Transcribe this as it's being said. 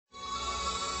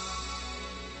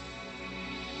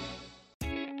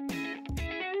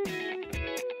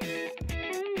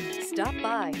Stop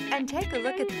by and take a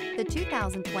look at the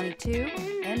 2022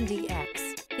 MDX.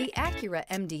 The Acura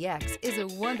MDX is a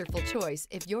wonderful choice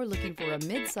if you're looking for a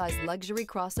mid-size luxury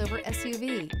crossover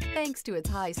SUV. Thanks to its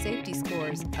high safety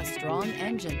scores, a strong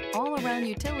engine, all-around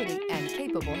utility, and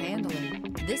capable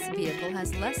handling, this vehicle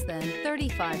has less than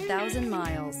 35,000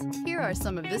 miles. Here are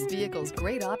some of this vehicle's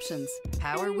great options: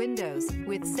 power windows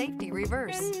with safety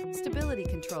reverse, stability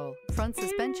control, front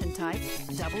suspension type,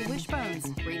 double wishbones,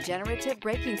 regenerative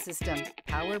braking system,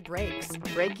 power brakes,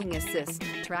 braking assist,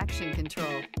 traction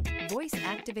control,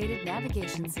 voice-activated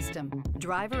navigation system,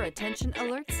 driver attention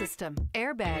alert system,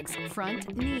 airbags,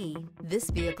 front knee. This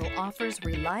vehicle offers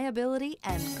reliability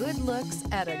and good looks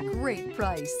at a great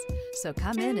price. So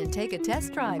come in and take a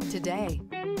test drive today.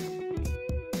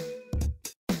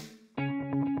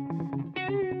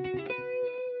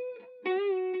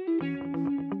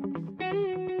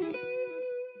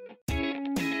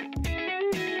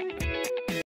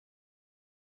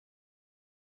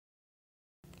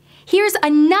 Here's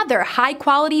another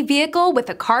high-quality vehicle with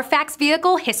a Carfax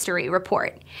Vehicle History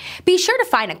Report. Be sure to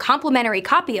find a complimentary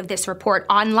copy of this report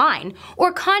online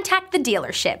or contact the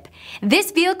dealership.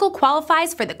 This vehicle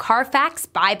qualifies for the Carfax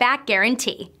Buyback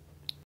Guarantee.